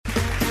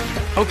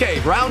Okay,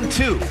 round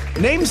 2.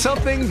 Name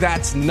something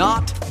that's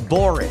not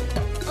boring.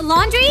 A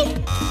laundry?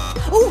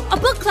 Ooh, a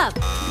book club.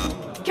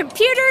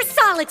 Computer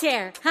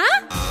solitaire,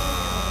 huh?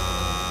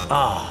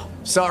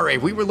 Sorry,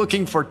 we were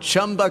looking for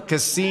Chumba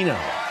Casino.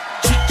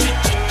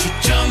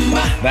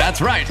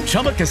 That's right.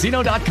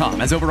 ChumbaCasino.com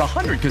has over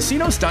 100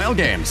 casino-style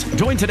games.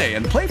 Join today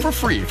and play for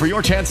free for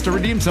your chance to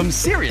redeem some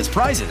serious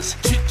prizes.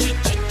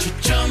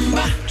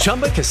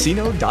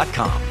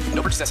 ChumbaCasino.com.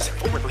 No purchase necessary.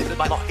 Void where prohibited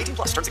by law. 18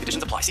 plus. Terms and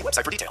conditions apply. See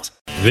website for details.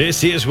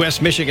 This is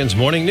West Michigan's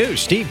Morning News.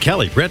 Steve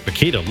Kelly, Brett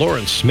Bakita,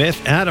 Lauren Smith,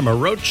 Adam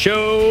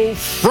Arocho.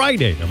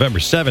 Friday, November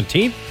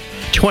 17th,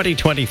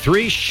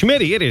 2023.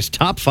 Schmitty, it is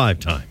top 5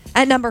 time.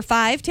 At number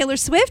 5, Taylor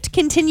Swift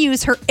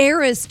continues her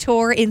Eras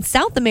tour in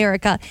South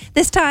America,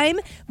 this time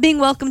being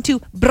welcomed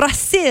to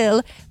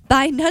Brazil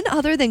by none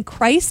other than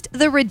Christ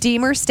the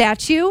Redeemer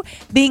statue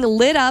being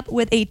lit up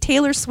with a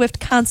Taylor Swift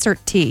concert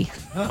tee.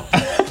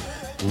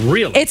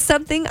 Really? It's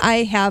something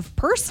I have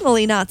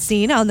personally not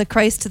seen on the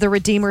Christ the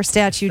Redeemer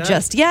statue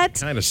just yet.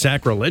 Kind of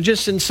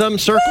sacrilegious in some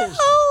circles.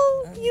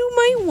 Well, you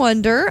might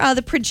wonder.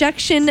 The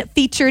projection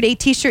featured a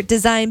t-shirt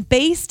design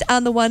based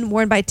on the one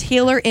worn by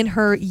Taylor in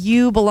her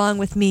You Belong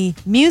With Me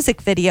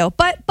music video.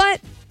 But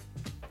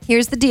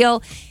here's the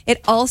deal.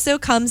 It also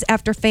comes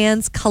after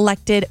fans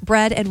collected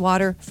bread and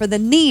water for the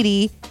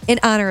needy in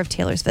honor of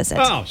Taylor's visit.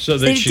 Oh, so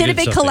they she did a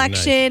big something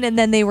collection, nice. and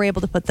then they were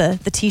able to put the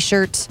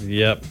t-shirt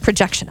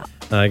projection up.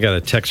 I got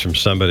a text from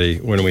somebody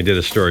when we did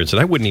a story and said,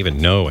 I wouldn't even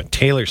know a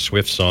Taylor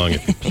Swift song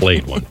if you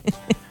played one.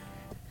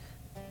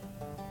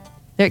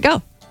 There you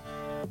go.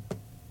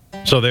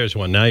 So there's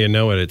one. Now you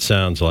know what it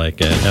sounds like.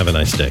 And have a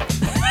nice day.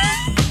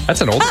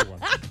 That's an older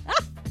one.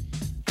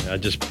 I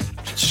just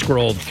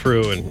scrolled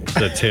through and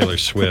said Taylor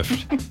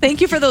Swift. Thank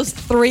you for those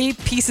 3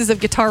 pieces of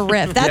guitar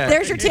riff.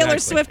 There's your Taylor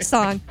Swift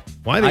song.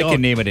 Why I can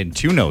name it in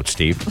 2 notes,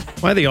 Steve.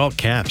 Why are they all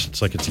caps?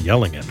 It's like it's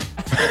yelling at me.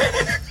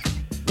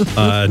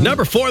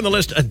 Number 4 on the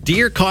list, a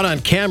deer caught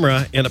on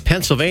camera in a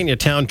Pennsylvania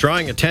town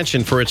drawing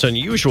attention for its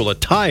unusual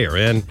attire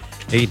and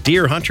a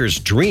deer hunter's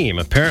dream.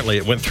 Apparently,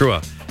 it went through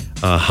a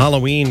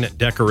Halloween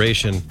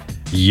decoration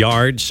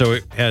yard, so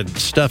it had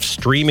stuff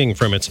streaming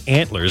from its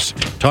antlers.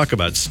 Talk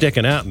about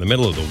sticking out in the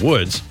middle of the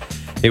woods.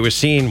 It was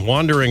seen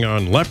wandering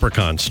on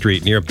Leprechaun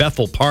Street near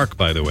Bethel Park,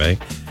 by the way.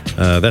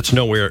 That's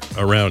nowhere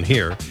around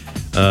here.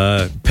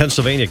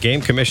 Pennsylvania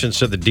Game Commission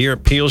said the deer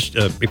appears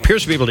to be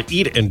able to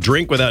eat and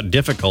drink without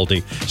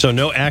difficulty, so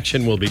no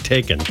action will be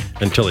taken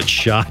until it's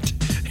shot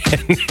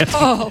and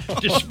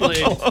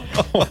displayed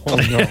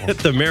at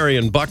the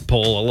Marion Buck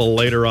Pole a little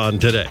later on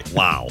today.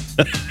 Wow.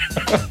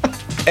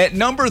 At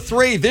number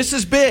 3, this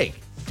is big.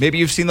 Maybe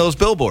you've seen those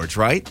billboards,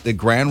 right? The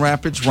Grand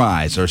Rapids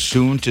Rise are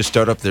soon to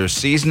start up their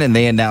season, and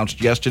they announced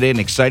yesterday an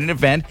exciting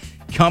event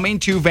coming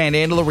to Van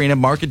Andel Arena.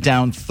 Mark it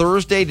down,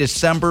 Thursday,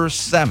 December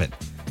 7th.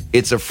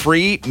 It's a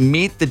free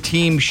Meet the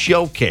Team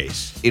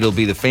showcase. It'll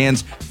be the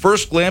fans'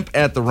 first glimpse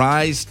at the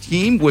Rise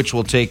team, which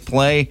will take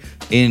play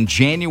in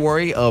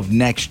January of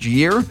next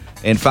year,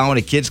 and following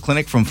a kids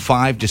clinic from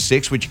 5 to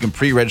 6, which you can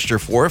pre-register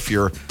for if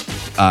your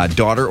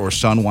daughter or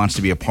son wants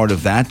to be a part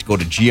of that. Go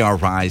to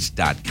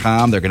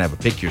grrise.com. They're going to have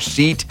a pick your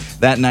seat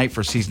that night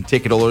for season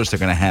ticket holders. They're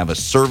going to have a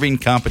serving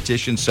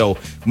competition. So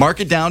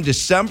mark it down,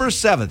 December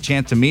 7th,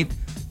 chance to meet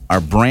our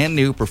brand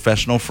new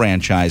professional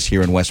franchise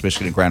here in West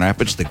Michigan and Grand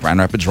Rapids, the Grand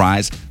Rapids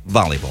Rise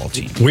volleyball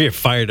team. We are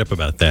fired up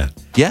about that.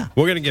 Yeah.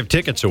 We're going to give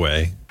tickets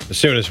away as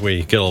soon as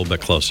we get a little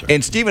bit closer.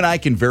 And Steve and I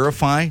can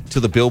verify to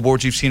the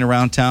billboards you've seen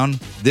around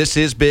town, this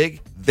is big.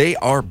 They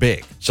are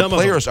big. Some the of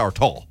them players are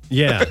tall.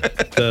 Yeah.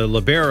 The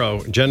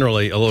libero,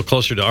 generally a little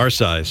closer to our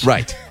size.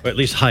 Right. Or at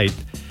least height.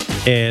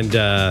 And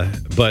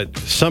but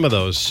some of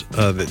those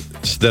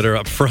that are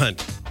up front,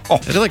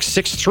 they're like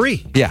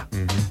 6'3". Yeah.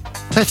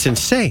 That's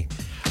insane.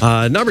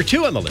 Number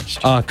 2 on the list.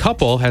 A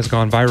couple has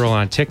gone viral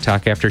on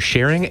TikTok after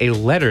sharing a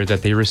letter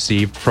that they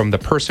received from the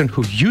person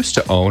who used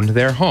to own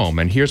their home.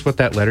 And here's what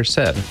that letter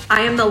said.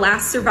 I am the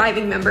last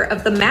surviving member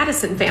of the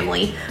Madison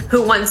family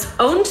who once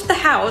owned the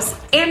house,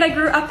 and I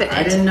grew up in it.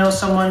 I didn't know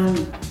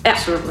someone...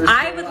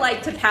 I would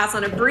like to pass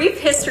on a brief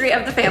history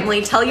of the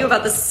family, tell you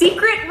about the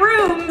secret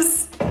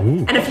rooms,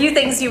 and a few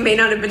things you may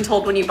not have been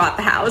told when you bought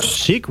the house.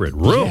 Secret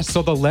room? Yeah,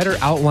 so the letter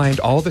outlined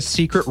all the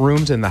secret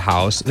rooms in the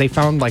house. They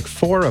found like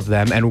 4 of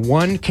them, and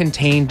one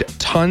contained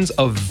tons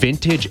of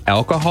vintage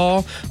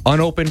alcohol,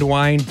 unopened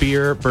wine,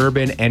 beer,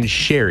 bourbon, and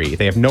sherry.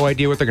 They have no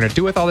idea what they're going to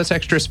do with all this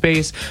extra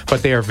space,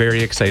 but they are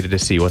very excited to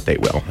see what they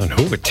will. And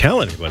who would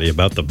tell anybody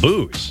about the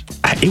booze?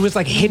 It was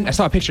like hidden. I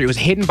saw a picture. It was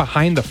hidden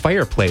behind the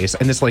fireplace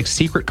in this like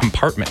secret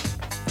compartment.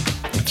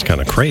 That's kind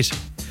of crazy.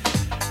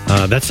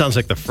 That sounds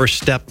like the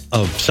first step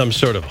of some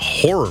sort of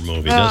horror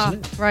movie,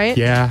 doesn't it? Right?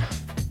 Yeah.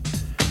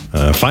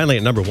 Finally,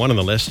 at number 1 on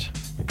the list,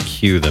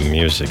 cue the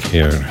music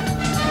here.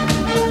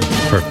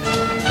 For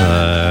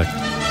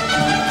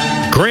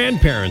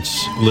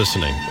grandparents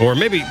listening, or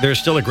maybe there's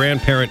still a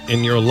grandparent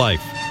in your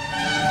life.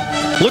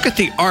 Look at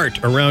the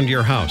art around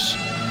your house.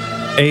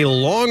 A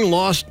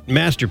long-lost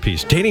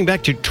masterpiece dating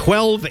back to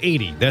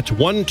 1280, that's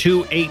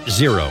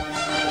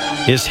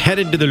 1280, is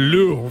headed to the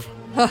Louvre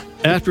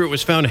after it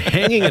was found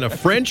hanging in a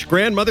French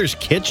grandmother's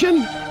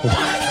kitchen.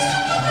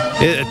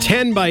 A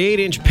 10 by 8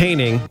 inch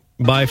painting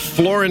by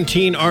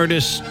Florentine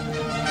artist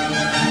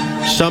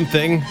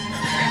something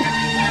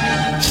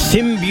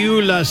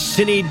Simbula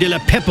Cini de la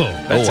Pepo.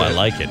 I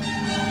like it.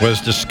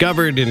 Was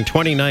discovered in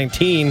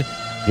 2019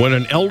 when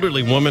an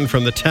elderly woman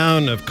from the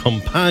town of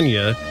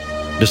Campania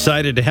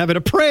decided to have it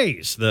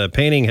appraised. The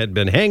painting had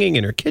been hanging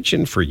in her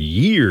kitchen for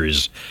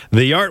years.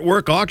 The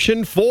artwork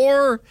auctioned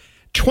for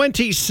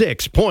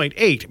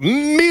 $26.8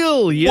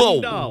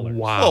 million.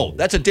 Wow. Oh,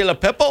 that's a De La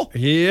Pepo?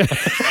 Yeah.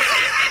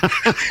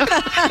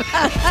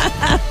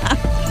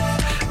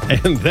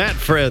 And that,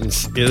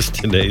 friends, is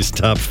today's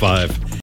top 5.